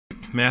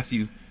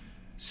Matthew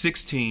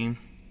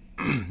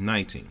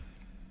 16:19.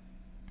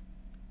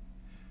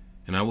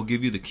 And I will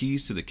give you the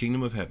keys to the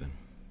kingdom of heaven.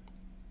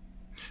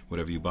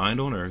 Whatever you bind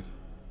on earth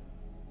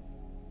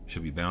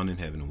shall be bound in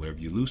heaven, and whatever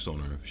you loose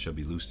on earth shall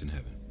be loosed in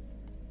heaven.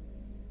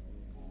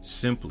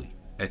 Simply,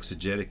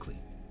 exegetically,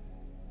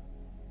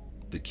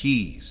 the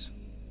keys,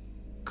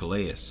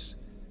 Calais,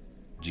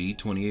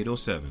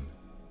 G2807,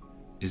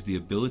 is the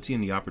ability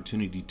and the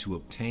opportunity to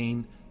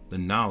obtain the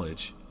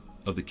knowledge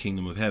of the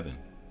kingdom of heaven.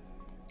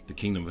 The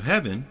kingdom of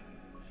heaven,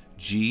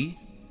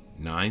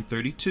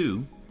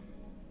 G932,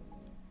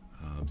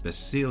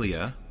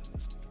 Basilia,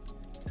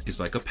 is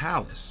like a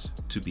palace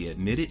to be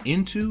admitted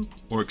into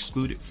or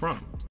excluded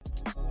from.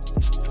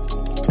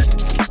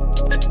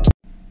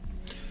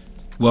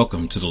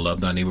 Welcome to the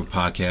Love Thy Neighbor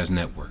Podcast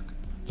Network.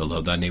 The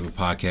Love Thy Neighbor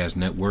Podcast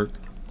Network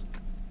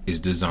is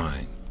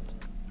designed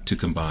to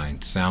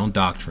combine sound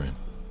doctrine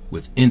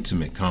with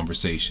intimate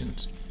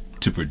conversations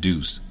to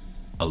produce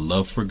a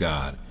love for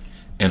God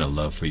and a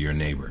love for your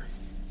neighbor.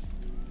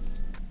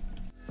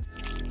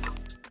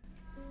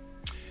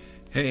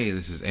 Hey,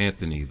 this is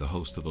Anthony, the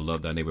host of the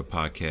Love Thy Neighbor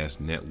Podcast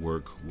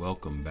Network.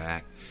 Welcome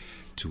back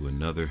to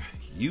another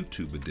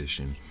YouTube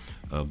edition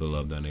of the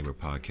Love Thy Neighbor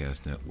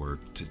Podcast Network.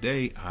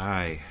 Today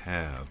I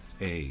have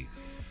a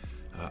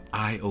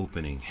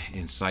eye-opening,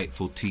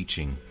 insightful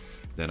teaching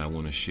that I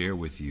want to share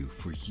with you.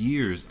 For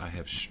years I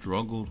have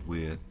struggled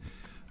with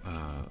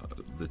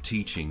the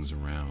teachings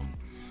around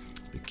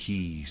the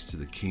keys to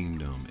the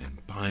kingdom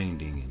and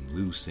binding and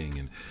loosing.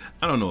 And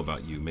I don't know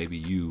about you, maybe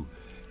you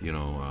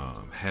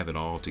have it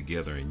all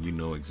together and you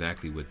know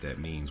exactly what that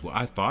means. Well,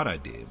 I thought I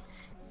did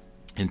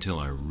until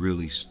I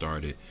really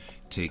started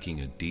taking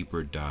a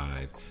deeper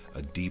dive,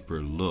 a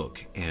deeper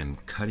look,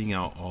 and cutting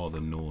out all the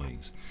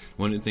noise.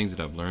 One of the things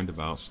that I've learned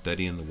about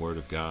studying the Word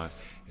of God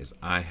is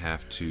I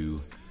have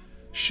to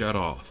shut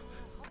off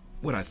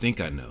what I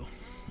think I know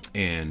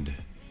and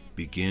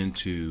begin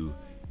to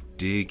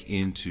dig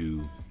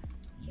into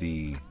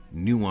the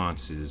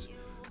nuances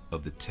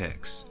of the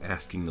text,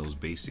 asking those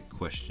basic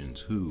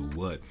questions: who,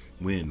 what,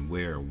 when,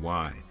 where,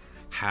 why,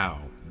 how,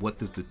 what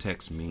does the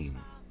text mean?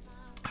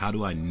 How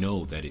do I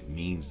know that it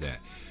means that?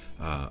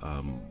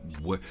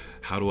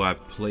 How do I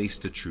place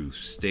the truth,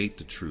 state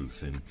the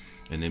truth, and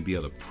then be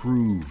able to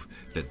prove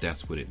that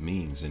that's what it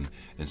means?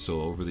 And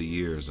so over the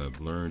years,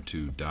 I've learned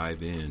to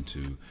dive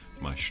into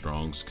my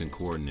Strong's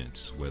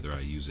Concordance, whether I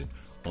use it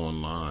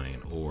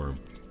online or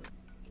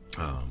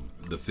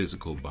the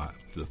physical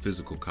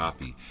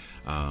copy.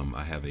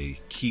 I have a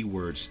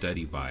keyword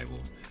study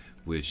Bible,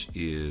 which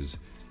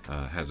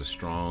has a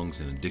Strong's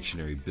and a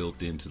dictionary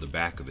built into the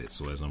back of it.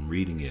 So as I'm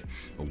reading it,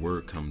 a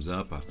word comes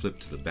up, I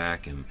flip to the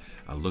back and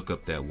I look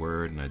up that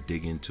word and I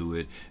dig into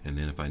it. And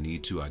then if I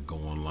need to, I go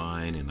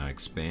online and I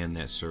expand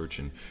that search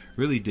and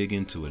really dig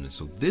into it. And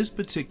so this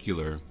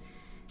particular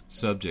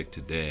subject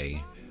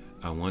today,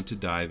 I want to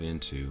dive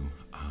into.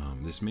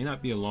 This may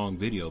not be a long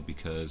video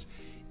because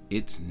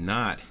it's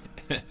not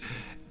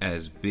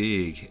as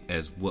big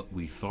as what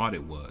we thought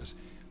it was.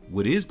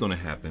 What is going to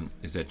happen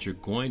is that you're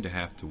going to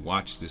have to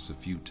watch this a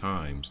few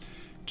times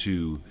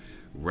to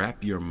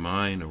wrap your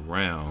mind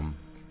around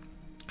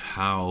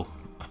how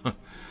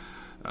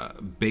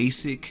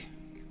basic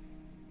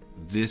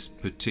this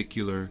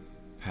particular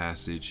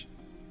passage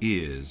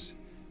is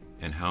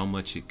and how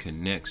much it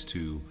connects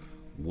to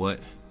what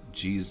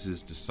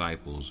Jesus'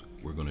 disciples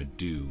were going to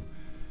do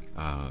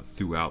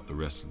throughout the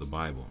rest of the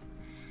Bible.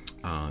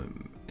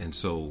 And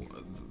so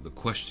the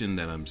question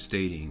that I'm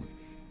stating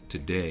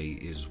today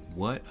is,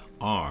 what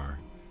are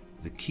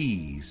the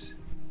keys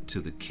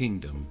to the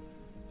kingdom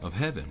of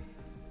heaven?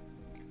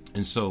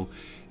 And so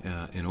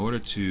in order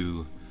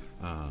to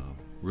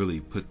really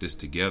put this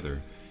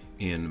together,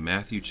 in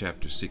Matthew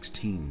chapter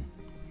 16,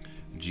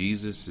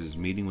 Jesus is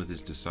meeting with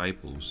his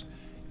disciples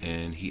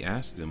and he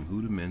asked them,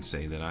 "Who do men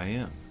say that I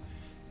am?"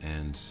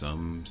 And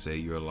some say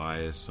you're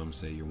Elias, some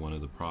say you're one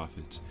of the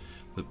prophets.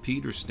 But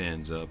Peter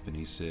stands up and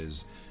he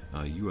says,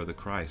 "You are the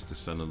Christ, the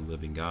Son of the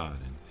living God."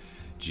 And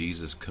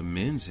Jesus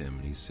commends him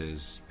and he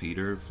says,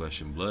 "Peter,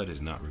 flesh and blood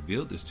has not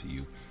revealed this to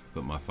you,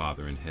 but my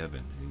Father in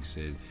heaven." And he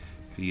said,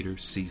 "Peter,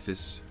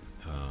 Cephas,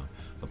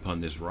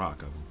 upon this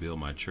rock I will build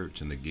my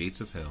church, and the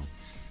gates of hell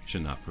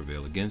shall not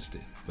prevail against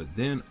it." But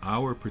then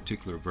our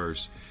particular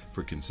verse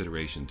for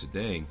consideration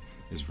today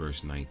is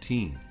verse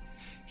 19.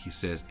 He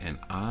says, "And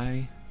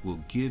I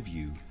will give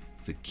you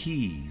the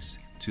keys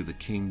to the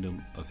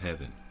kingdom of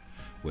heaven.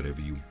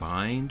 Whatever you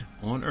bind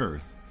on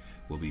earth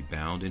will be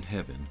bound in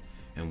heaven,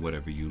 and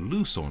whatever you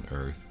loose on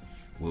earth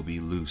will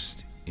be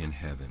loosed in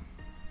heaven."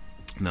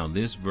 Now,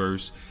 this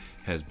verse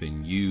has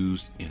been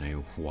used in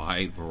a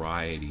wide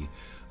variety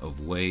of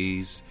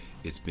ways.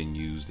 It's been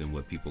used in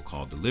what people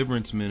call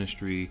deliverance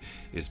ministry.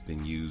 It's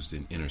been used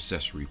in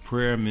intercessory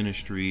prayer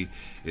ministry.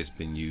 It's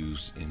been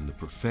used in the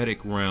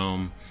prophetic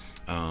realm.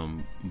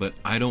 But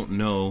I don't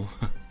know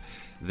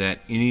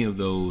that any of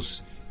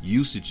those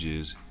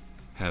usages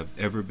have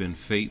ever been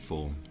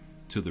faithful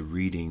to the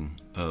reading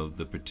of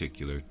the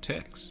particular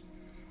text.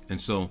 And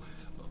so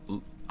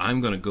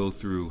I'm going to go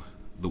through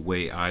the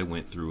way I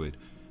went through it,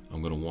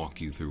 I'm going to walk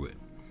you through it.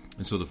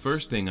 And so the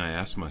first thing I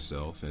ask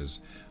myself as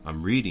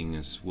I'm reading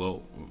is,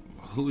 well,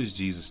 who is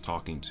Jesus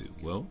talking to?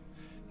 Well,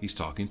 he's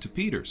talking to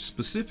Peter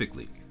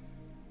specifically.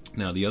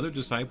 Now, the other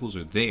disciples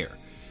are there,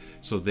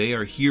 so they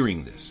are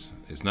hearing this.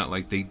 It's not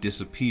like they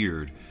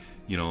disappeared,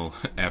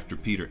 after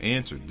Peter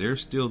answered. They're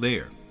still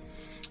there.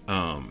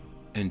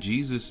 And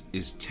Jesus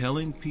is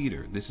telling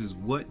Peter, this is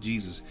what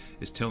Jesus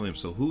is telling him.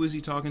 So who is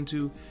he talking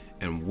to,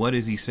 and what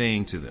is he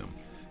saying to them?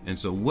 And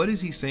so what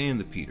is he saying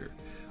to Peter?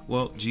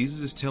 Well,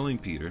 Jesus is telling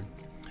Peter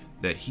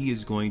that he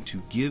is going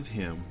to give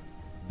him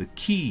the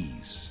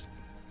keys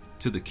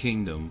to the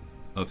kingdom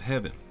of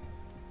heaven.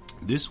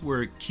 This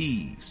word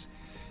keys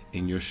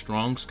in your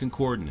Strong's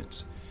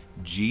Concordance,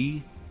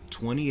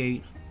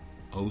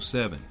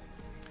 G2807,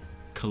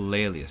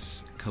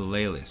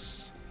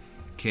 Kalelis,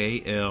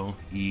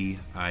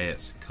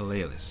 K-L-E-I-S,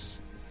 Kalelis,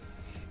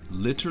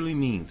 literally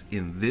means,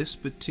 in this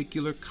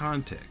particular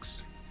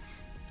context,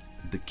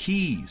 the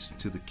keys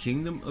to the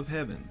kingdom of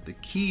heaven. The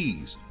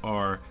keys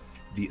are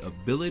the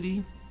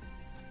ability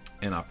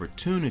and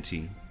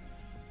opportunity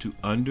to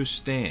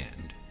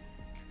understand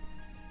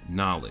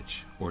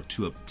knowledge, or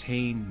to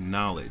obtain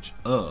knowledge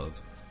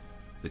of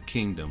the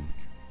kingdom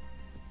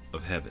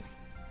of heaven.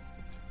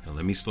 Now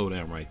let me slow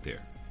down right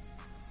there.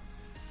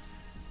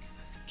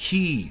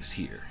 Keys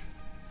here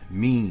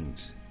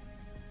means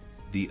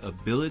the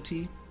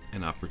ability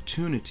and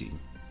opportunity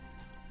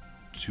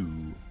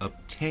to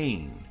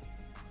obtain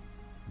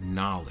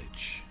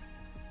knowledge.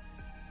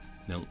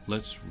 Now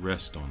let's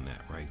rest on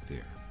that right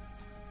there,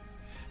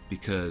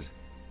 because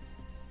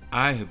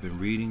I have been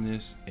reading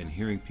this and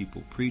hearing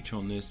people preach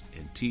on this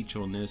and teach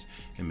on this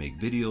and make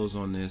videos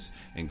on this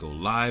and go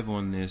live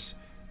on this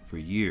for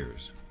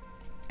years,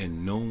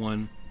 and no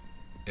one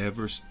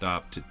ever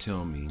stopped to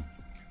tell me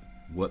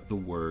what the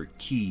word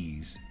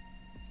keys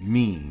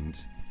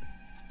means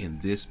in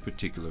this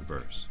particular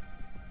verse.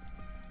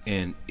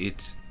 And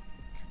it's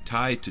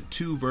tied to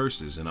two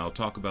verses, and I'll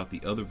talk about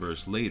the other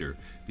verse later,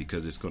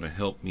 because it's going to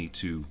help me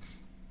to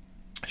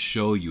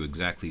show you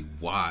exactly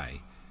why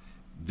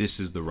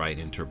this is the right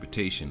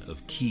interpretation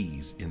of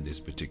keys in this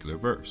particular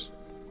verse.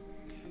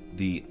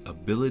 The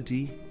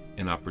ability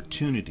and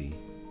opportunity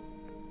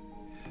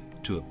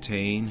to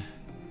obtain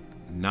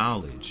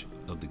knowledge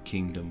of the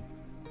kingdom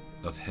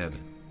of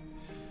heaven.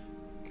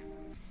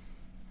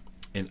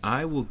 And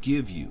I will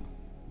give you,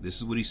 this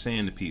is what he's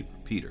saying to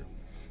Peter,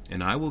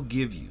 and I will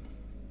give you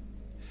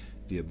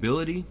the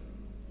ability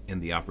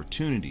and the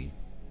opportunity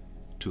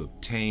to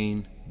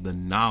obtain the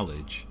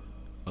knowledge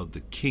of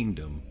the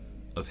kingdom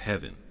of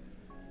heaven.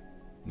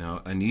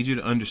 Now, I need you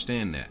to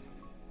understand that.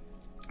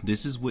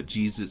 This is what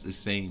Jesus is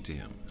saying to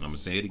him. And I'm going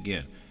to say it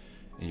again.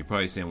 And you're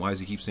probably saying, why does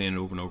he keep saying it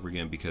over and over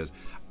again? Because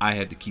I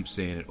had to keep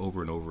saying it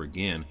over and over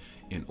again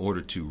in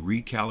order to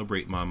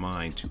recalibrate my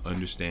mind to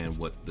understand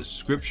what the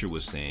scripture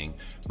was saying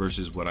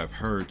versus what I've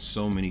heard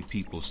so many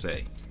people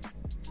say.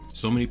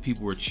 So many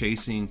people were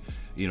chasing,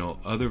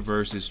 other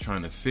verses,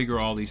 trying to figure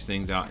all these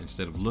things out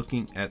instead of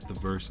looking at the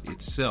verse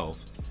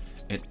itself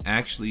and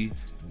actually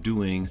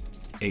doing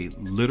a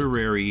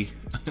literary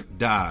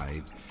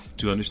dive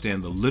to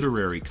understand the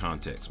literary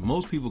context.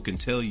 Most people can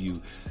tell you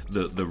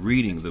the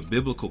reading, the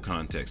biblical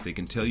context. They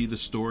can tell you the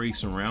story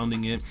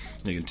surrounding it.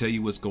 They can tell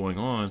you what's going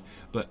on.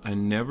 But I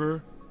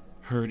never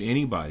heard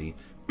anybody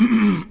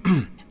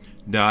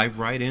dive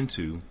right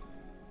into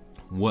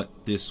what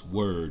this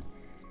word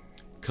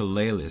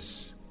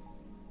Kalelis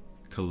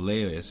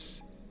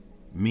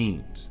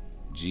means.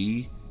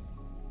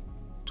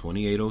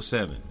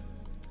 G2807.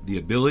 The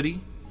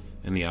ability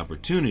and the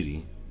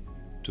opportunity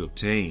to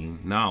obtain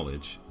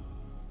knowledge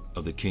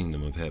of the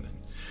kingdom of heaven.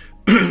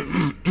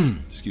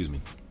 Excuse me.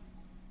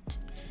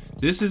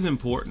 This is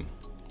important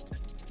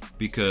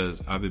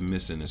because I've been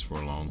missing this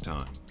for a long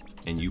time,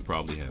 and you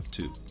probably have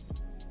too.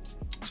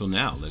 So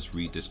now let's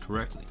read this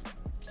correctly.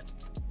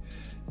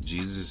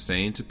 Jesus is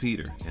saying to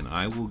Peter, and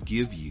I will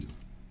give you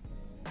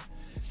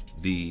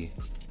the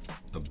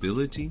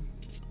ability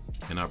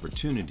and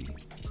opportunity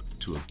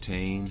to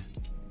obtain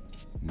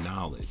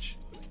knowledge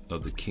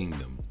of the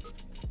kingdom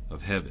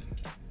of heaven.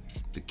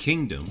 The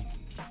kingdom,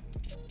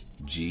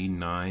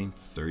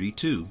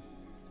 G932,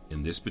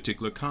 in this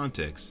particular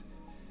context,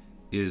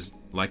 is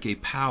like a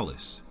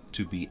palace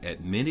to be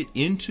admitted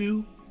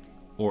into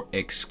or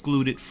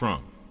excluded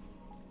from.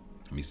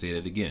 Let me say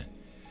that again.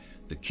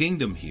 The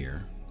kingdom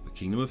here, the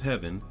kingdom of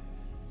heaven,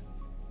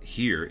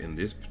 here in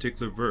this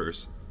particular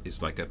verse,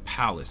 is like a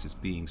palace. It's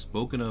being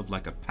spoken of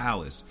like a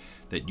palace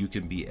that you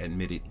can be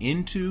admitted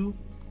into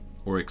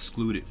or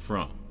excluded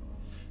from.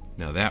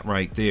 Now that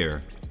right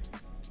there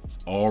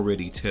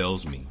already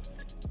tells me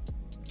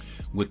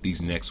what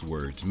these next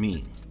words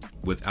mean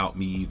without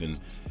me even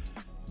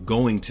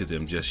going to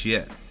them just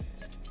yet.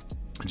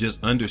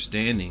 Just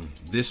understanding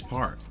this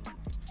part,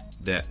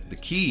 that the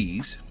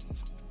keys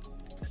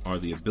are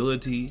the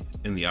ability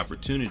and the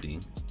opportunity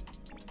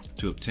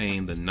to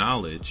obtain the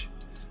knowledge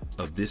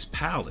of this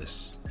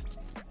palace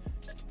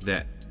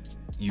that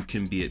you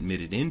can be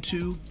admitted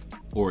into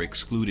or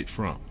excluded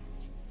from.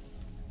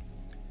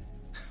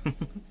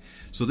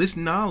 So this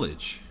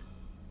knowledge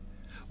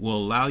will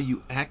allow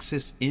you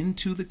access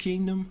into the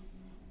kingdom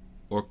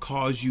or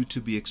cause you to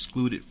be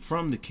excluded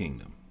from the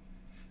kingdom.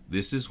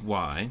 This is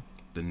why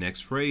the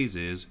next phrase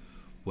is,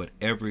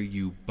 whatever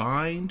you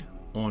bind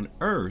on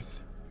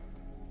earth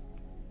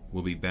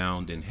will be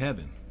bound in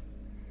heaven,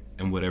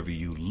 and whatever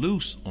you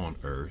loose on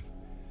earth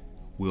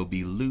will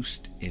be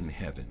loosed in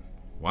heaven.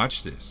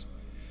 Watch this.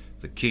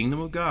 The kingdom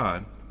of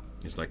God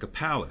is like a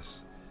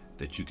palace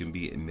that you can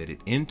be admitted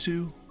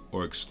into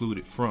or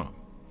excluded from.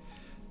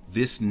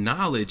 This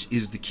knowledge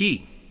is the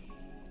key.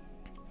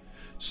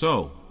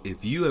 So,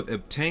 if you have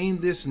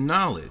obtained this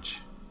knowledge,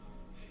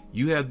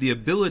 you have the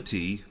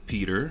ability,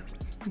 Peter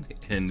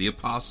and the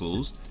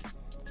apostles,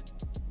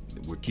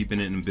 we're keeping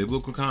it in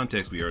biblical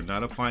context, we are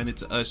not applying it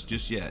to us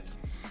just yet.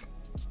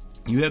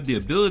 You have the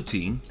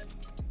ability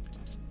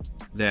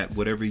that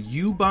whatever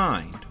you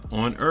bind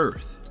on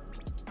earth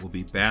will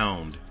be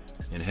bound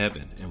in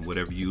heaven, and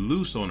whatever you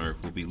loose on earth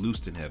will be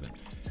loosed in heaven.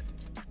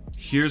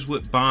 Here's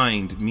what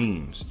bind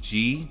means.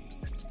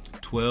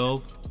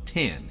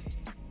 G1210,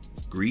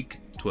 Greek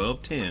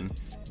 1210,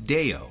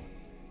 deo.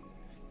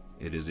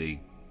 It is a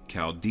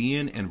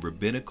Chaldean and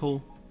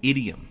rabbinical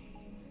idiom,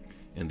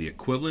 and the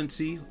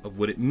equivalency of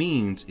what it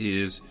means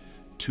is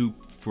to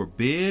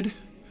forbid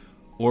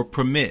or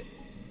permit.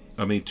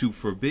 To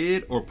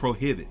forbid or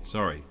prohibit.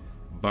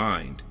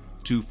 Bind.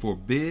 To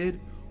forbid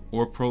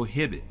or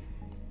prohibit.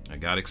 I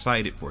got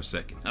excited for a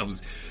second. I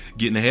was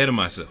getting ahead of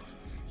myself.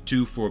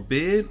 To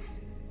forbid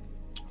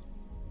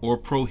or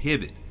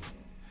prohibit.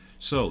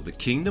 So the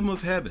kingdom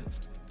of heaven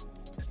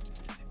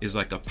is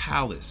like a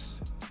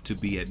palace to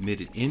be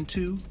admitted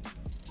into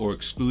or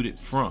excluded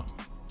from.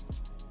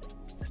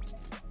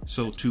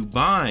 So to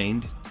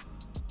bind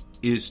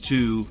is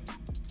to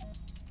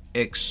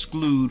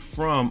exclude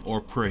from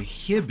or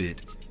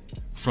prohibit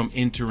from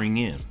entering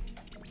in.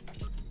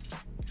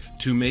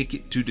 To make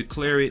it, to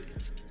declare it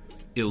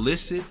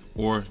illicit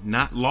or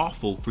not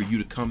lawful for you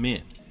to come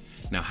in.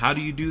 Now, how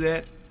do you do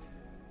that?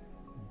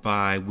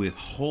 By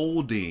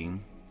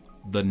withholding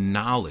the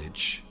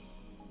knowledge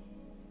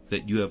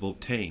that you have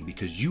obtained,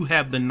 because you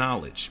have the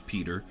knowledge,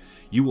 Peter.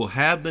 You will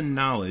have the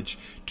knowledge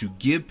to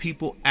give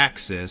people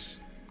access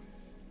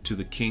to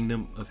the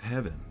kingdom of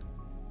heaven.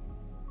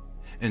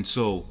 And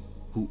so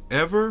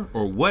whoever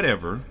or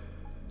whatever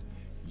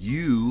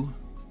you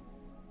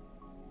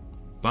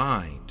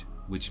bind,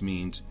 which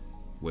means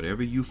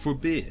whatever you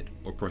forbid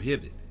or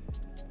prohibit,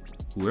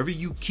 whoever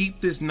you keep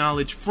this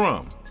knowledge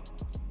from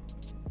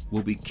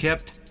will be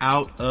kept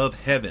out of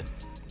heaven.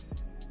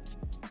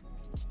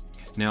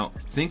 Now,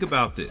 think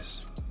about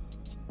this.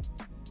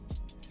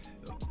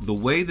 The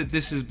way that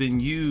this has been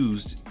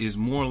used is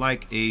more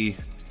like a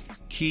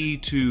key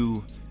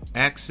to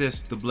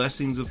access the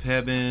blessings of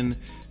heaven,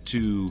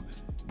 to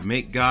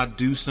make God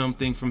do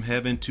something from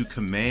heaven, to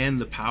command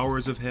the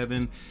powers of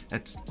heaven.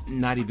 That's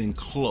not even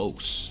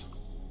close.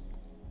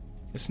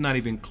 It's not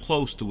even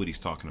close to what he's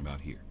talking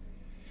about here.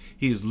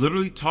 He is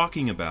literally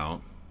talking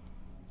about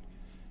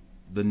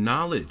the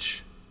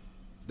knowledge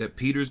that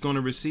Peter's going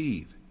to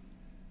receive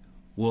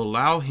will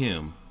allow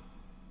him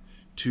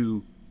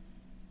to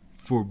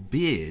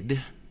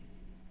forbid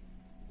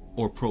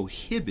or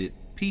prohibit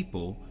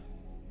people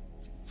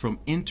from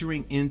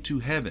entering into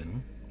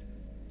heaven.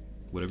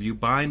 Whatever you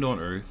bind on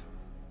earth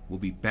will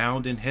be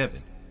bound in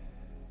heaven.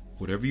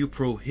 Whatever you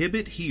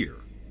prohibit here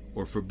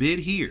or forbid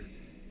here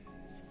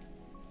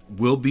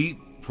will be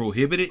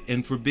prohibited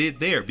and forbid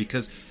there,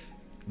 because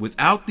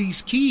without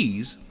these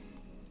keys,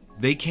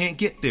 they can't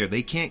get there.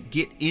 They can't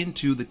get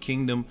into the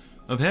kingdom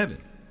of heaven.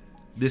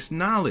 This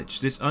knowledge,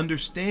 this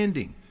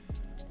understanding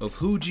of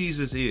who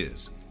Jesus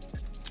is,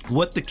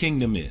 what the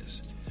kingdom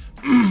is.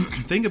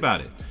 Think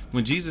about it.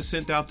 When Jesus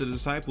sent out the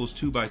disciples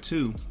 2 by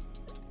 2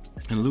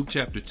 in Luke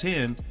chapter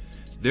 10,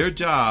 their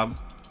job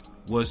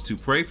was to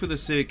pray for the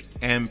sick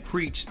and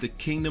preach the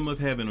kingdom of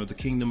heaven or the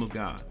kingdom of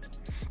God.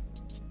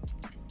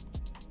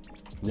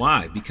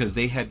 Why? Because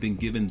they had been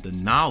given the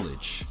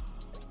knowledge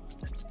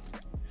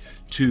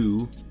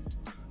to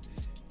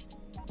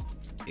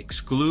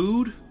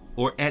exclude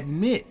or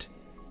admit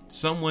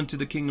someone to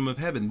the kingdom of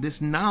heaven.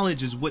 This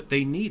knowledge is what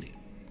they needed.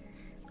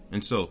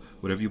 And so,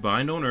 whatever you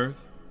bind on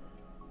earth,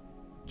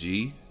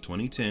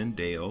 G2010,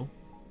 deo,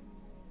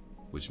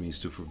 which means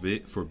to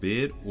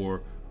forbid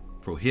or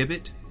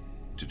prohibit,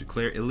 to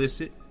declare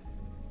illicit,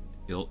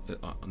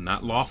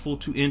 not lawful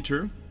to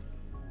enter,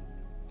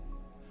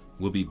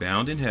 will be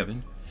bound in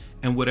heaven.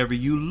 And whatever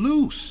you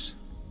loose,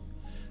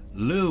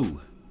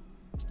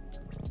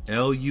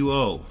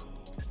 L-U-O,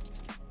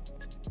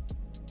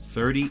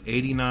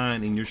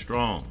 3089 in your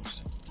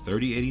Strongs,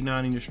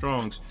 3089 in your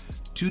Strongs,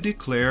 to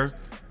declare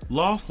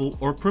lawful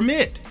or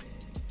permit.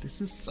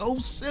 This is so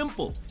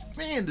simple.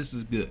 Man, this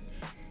is good.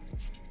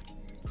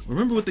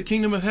 Remember what the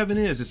kingdom of heaven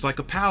is. It's like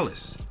a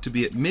palace to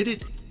be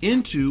admitted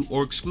into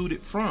or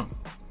excluded from.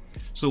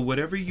 So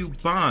whatever you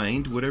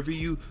bind, whatever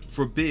you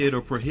forbid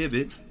or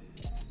prohibit,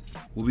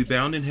 will be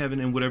bound in heaven,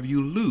 and whatever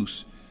you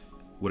loose,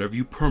 whatever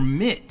you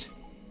permit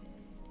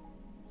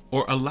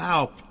or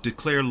allow,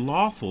 declare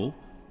lawful,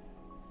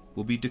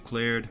 will be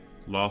declared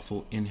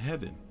lawful in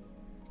heaven.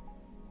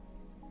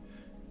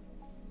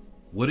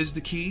 What is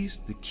the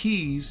keys? The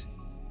keys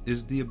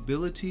is the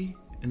ability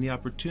and the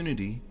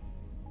opportunity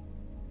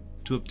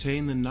to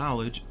obtain the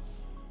knowledge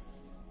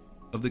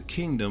of the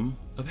kingdom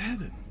of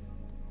heaven.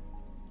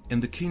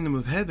 And the kingdom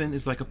of heaven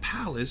is like a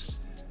palace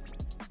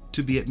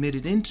to be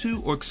admitted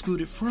into or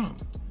excluded from.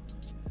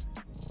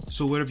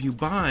 So whatever you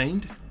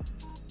bind,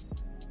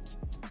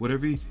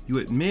 whatever you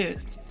admit,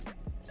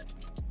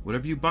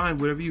 whatever you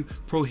bind, whatever you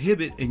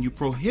prohibit, and you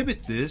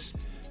prohibit this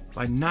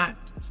by not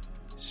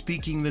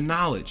speaking the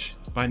knowledge,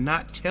 by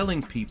not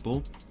telling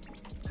people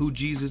who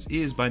Jesus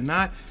is, by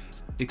not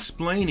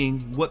explaining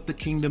what the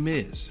kingdom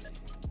is.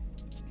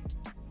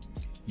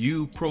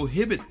 You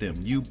prohibit them,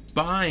 you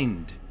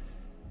bind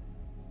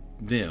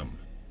them,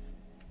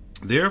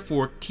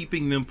 therefore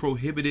keeping them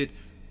prohibited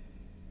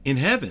in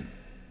heaven.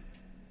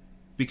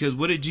 Because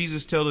what did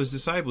Jesus tell his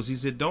disciples? He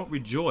said, don't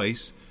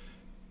rejoice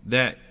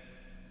that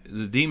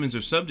the demons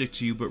are subject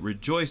to you, but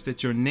rejoice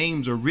that your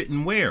names are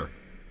written where?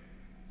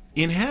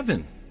 In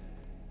heaven.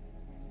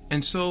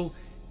 And so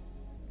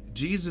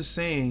Jesus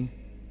saying,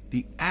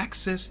 the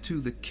access to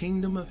the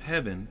kingdom of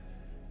heaven,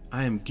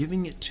 I am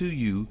giving it to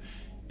you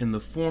in the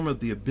form of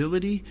the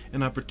ability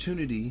and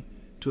opportunity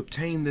to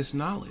obtain this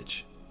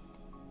knowledge.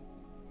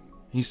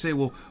 And you say,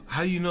 well,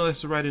 how do you know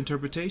that's the right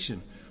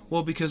interpretation?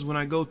 Well, because when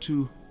I go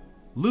to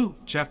Luke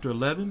chapter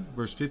 11,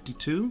 verse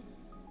 52,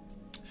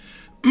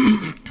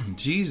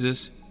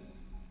 Jesus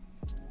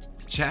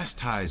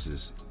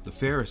chastises the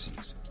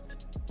Pharisees,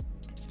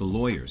 the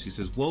lawyers. He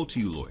says, woe to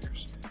you,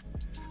 lawyers,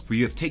 for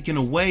you have taken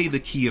away the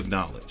key of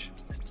knowledge.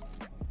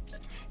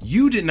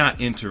 You did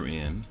not enter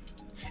in,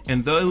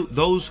 and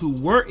those who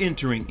were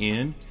entering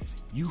in,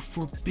 you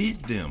forbid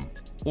them,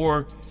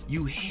 or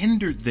you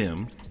hindered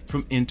them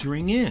from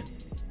entering in.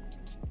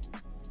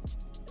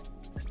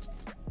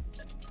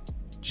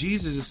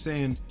 Jesus is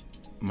saying,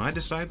 my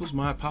disciples,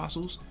 my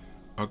apostles,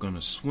 are going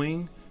to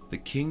swing the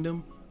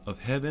kingdom of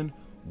heaven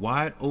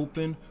wide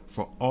open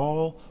for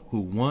all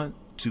who want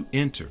to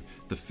enter.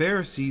 The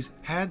Pharisees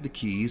had the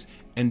keys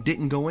and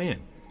didn't go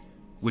in,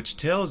 which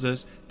tells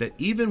us that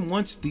even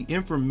once the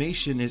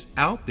information is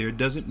out there,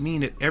 doesn't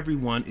mean that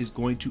everyone is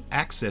going to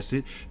access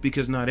it,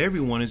 because not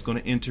everyone is going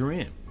to enter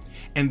in.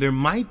 And there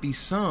might be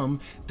some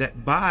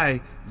that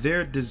by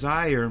their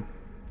desire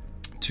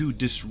to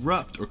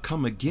disrupt or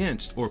come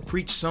against or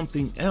preach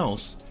something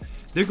else,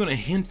 they're going to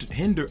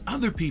hinder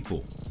other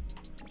people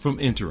from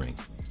entering.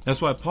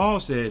 That's why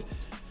Paul said,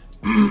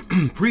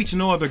 preach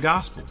no other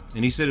gospel.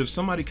 And he said, if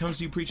somebody comes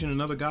to you preaching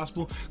another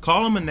gospel,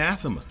 call them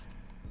anathema.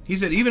 He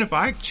said, even if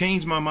I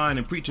change my mind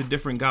and preach a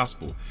different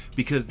gospel,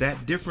 because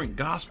that different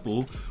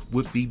gospel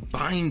would be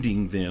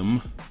binding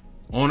them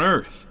on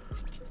earth,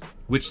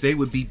 which they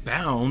would be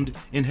bound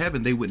in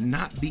heaven. They would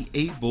not be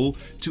able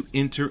to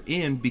enter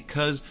in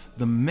because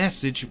the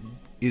message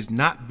is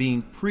not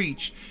being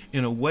preached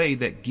in a way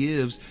that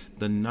gives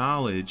the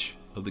knowledge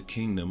of the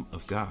kingdom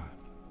of God.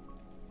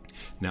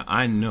 Now,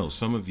 I know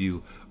some of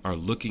you are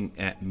looking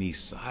at me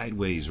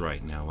sideways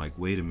right now, like,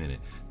 wait a minute,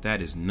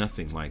 that is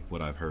nothing like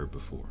what I've heard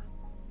before.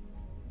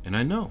 And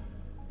I know,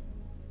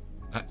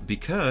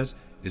 because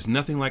it's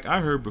nothing like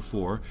I heard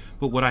before,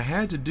 but what I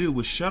had to do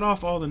was shut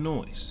off all the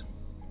noise.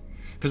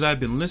 Because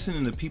I've been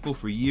listening to people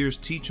for years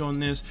teach on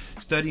this,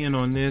 studying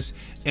on this,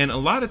 and a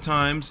lot of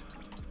times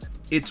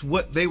it's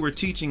what they were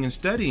teaching and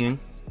studying.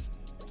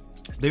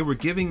 They were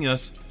giving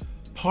us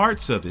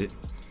parts of it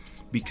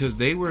because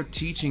they were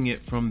teaching it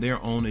from their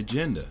own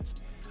agenda.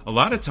 A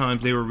lot of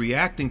times they were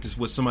reacting to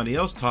what somebody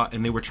else taught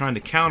and they were trying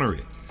to counter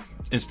it.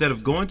 Instead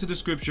of going to the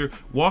scripture,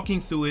 walking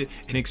through it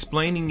and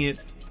explaining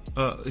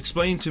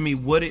to me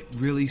what it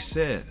really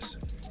says.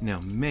 Now,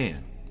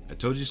 man, I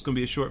told you it's going to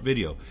be a short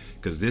video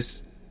because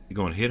this is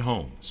going to hit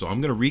home. So I'm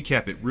going to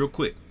recap it real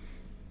quick.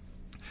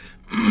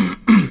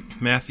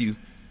 Matthew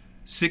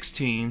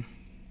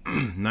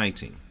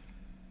 16:19.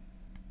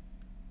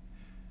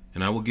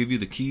 And I will give you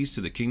the keys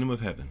to the kingdom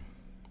of heaven.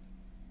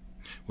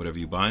 Whatever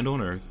you bind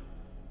on earth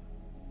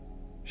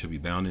shall be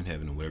bound in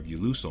heaven, and whatever you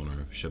loose on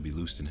earth shall be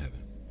loosed in heaven.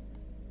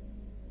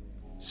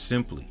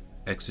 Simply,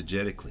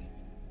 exegetically,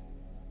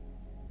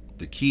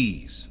 the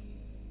keys,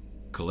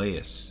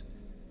 Calais,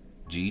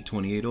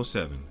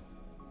 G2807,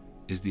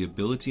 is the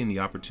ability and the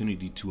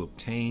opportunity to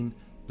obtain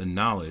the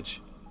knowledge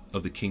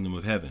of the kingdom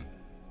of heaven.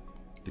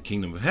 The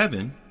kingdom of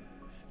heaven,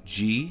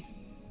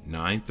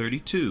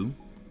 G932,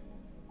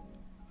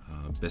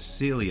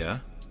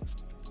 Basilia,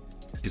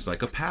 is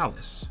like a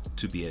palace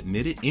to be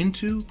admitted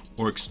into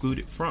or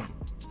excluded from.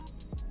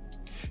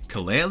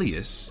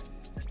 Kalalius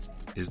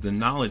is the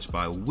knowledge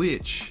by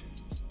which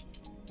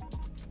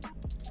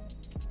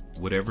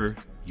whatever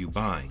you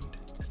bind,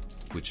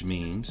 which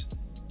means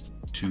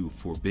to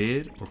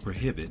forbid or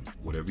prohibit,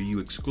 whatever you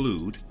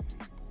exclude,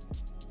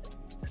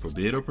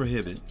 forbid or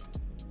prohibit,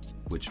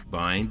 which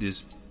bind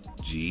is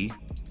G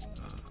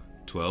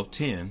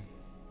 1210,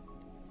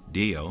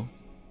 Deo,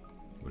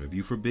 whatever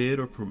you forbid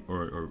or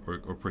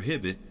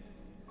prohibit,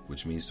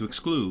 which means to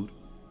exclude,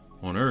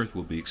 on earth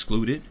will be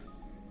excluded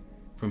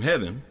from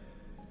heaven.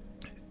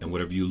 And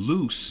whatever you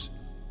loose,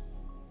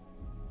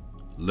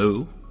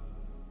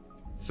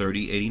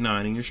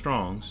 3089 in your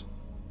Strongs,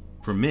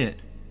 permit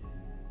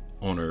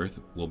on earth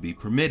will be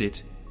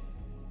permitted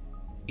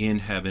in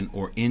heaven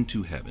or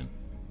into heaven.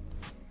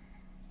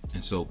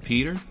 And so,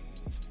 Peter,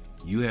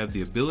 you have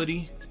the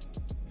ability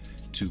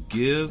to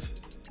give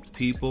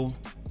people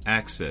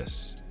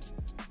access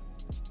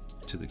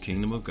to the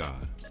kingdom of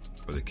God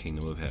or the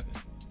kingdom of heaven.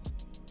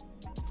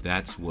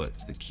 That's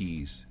what the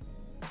keys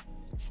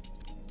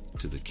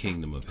to the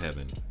kingdom of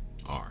heaven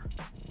are.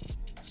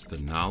 It's the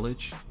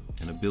knowledge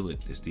and ability.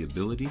 It's the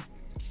ability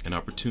and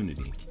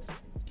opportunity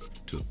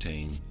to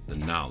obtain the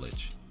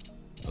knowledge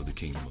of the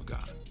kingdom of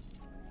God.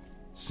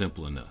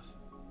 Simple enough.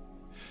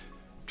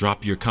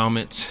 Drop your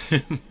comments,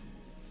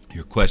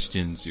 your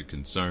questions, your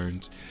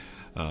concerns,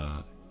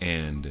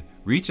 and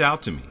reach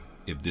out to me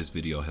if this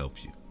video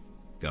helps you.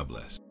 God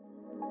bless.